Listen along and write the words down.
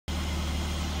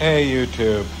Hey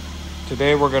YouTube,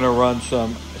 today we're going to run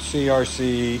some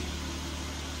CRC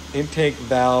intake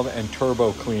valve and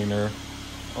turbo cleaner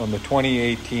on the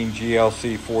 2018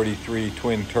 GLC43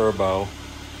 twin turbo.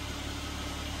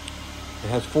 It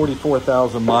has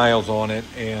 44,000 miles on it,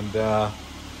 and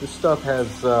this stuff has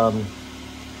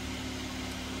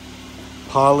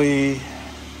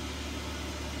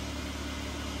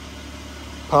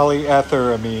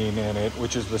polyetheramine in it,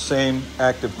 which is the same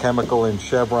active chemical in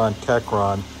Chevron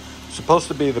Techron. It's supposed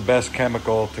to be the best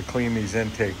chemical to clean these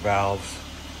intake valves,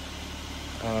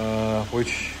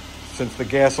 which, since the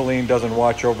gasoline doesn't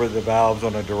watch over the valves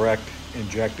on a direct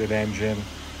injected engine,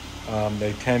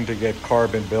 they tend to get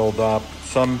carbon buildup.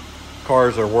 Some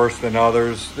cars are worse than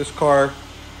others. This car,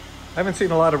 I haven't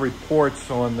seen a lot of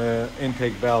reports on the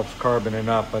intake valves carboning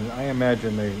up, but I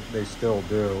imagine they still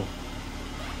do.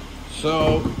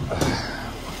 So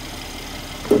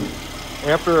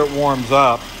after it warms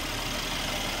up,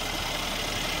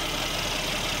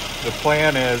 the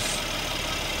plan is,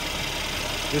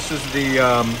 this is the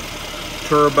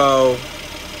turbo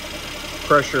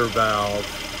pressure valve,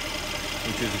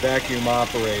 which is vacuum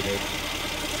operated.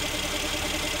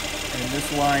 And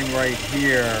this line right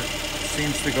here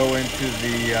seems to go into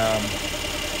the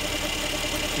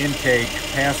intake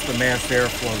past the mass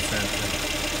airflow sensor.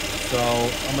 So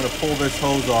I'm going to pull this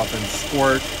hose off and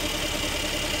squirt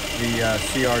the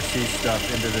CRC stuff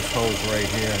into this hose right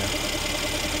here.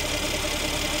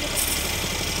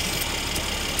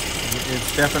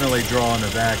 It's definitely drawing a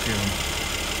vacuum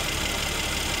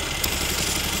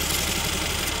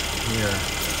here.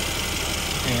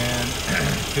 And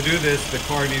to do this, the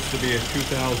car needs to be at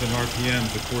 2,000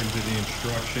 RPMs according to the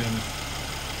instructions.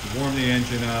 Warm the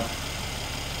engine up.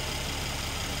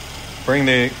 Bring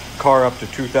the car up to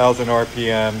 2,000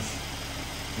 RPMs.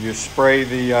 You spray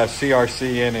the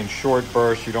CRC in short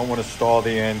bursts. You don't want to stall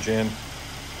the engine.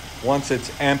 Once it's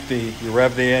empty, you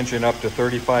rev the engine up to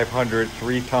 3,500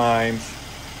 3 times.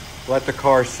 Let the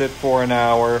car sit for an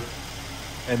hour,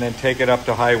 and then take it up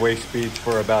to highway speeds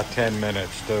for about 10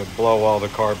 minutes to blow all the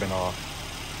carbon off.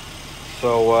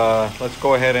 So let's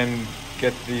go ahead and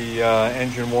get the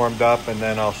engine warmed up, and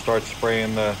then I'll start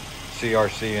spraying the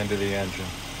CRC into the engine.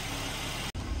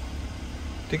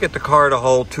 To get the car to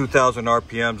hold 2,000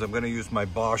 RPMs, I'm going to use my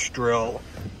Bosch drill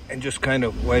and just kind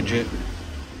of wedge it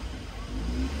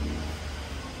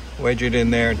in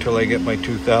there until I get my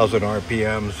 2,000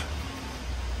 RPMs,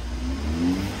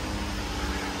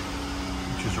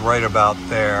 which is right about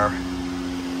there.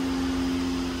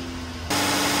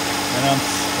 And I'm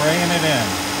spraying it in.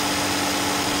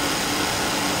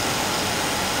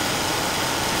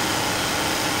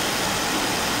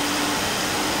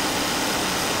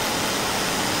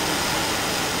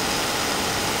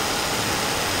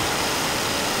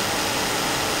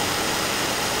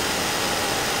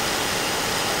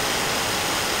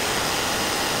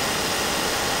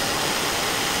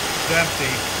 Empty.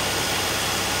 And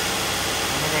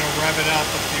we're going to rev it up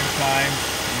a few times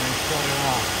and then shut it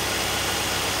off.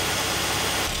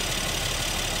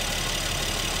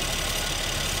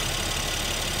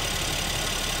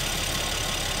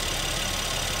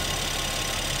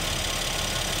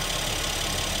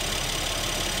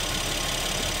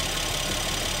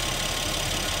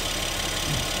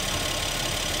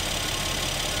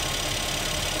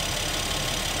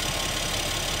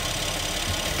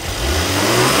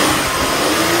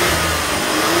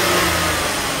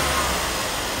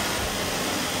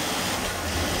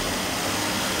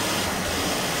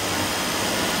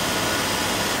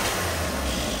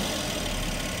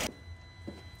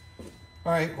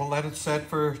 All right, we'll let it set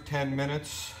for 10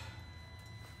 minutes,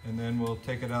 and then we'll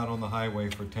take it out on the highway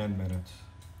for 10 minutes.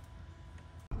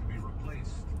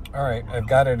 All right, I've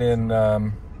got it in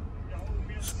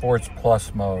Sports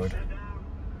Plus mode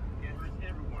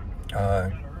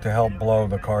to help blow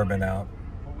the carbon out.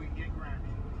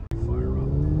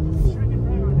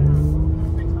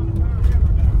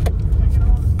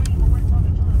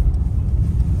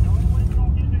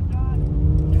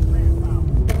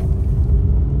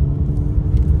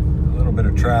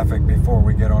 Traffic before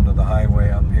we get onto the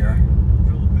highway up here.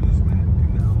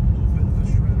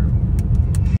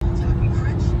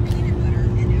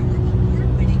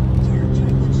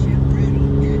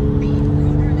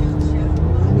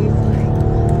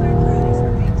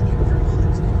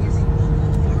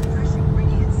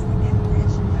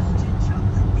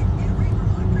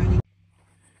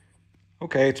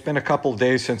 Okay, it's been a couple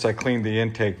days since I cleaned the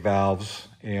intake valves,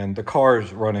 and the car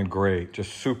is running great,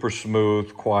 just super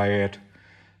smooth, quiet.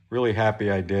 Really happy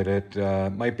I did it.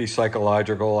 Might be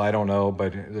psychological, I don't know,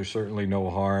 but there's certainly no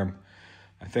harm.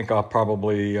 I think I'll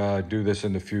probably do this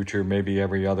in the future, maybe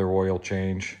every other oil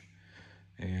change,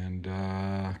 and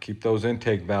keep those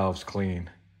intake valves clean.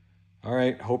 All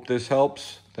right, hope this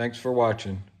helps. Thanks for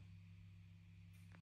watching.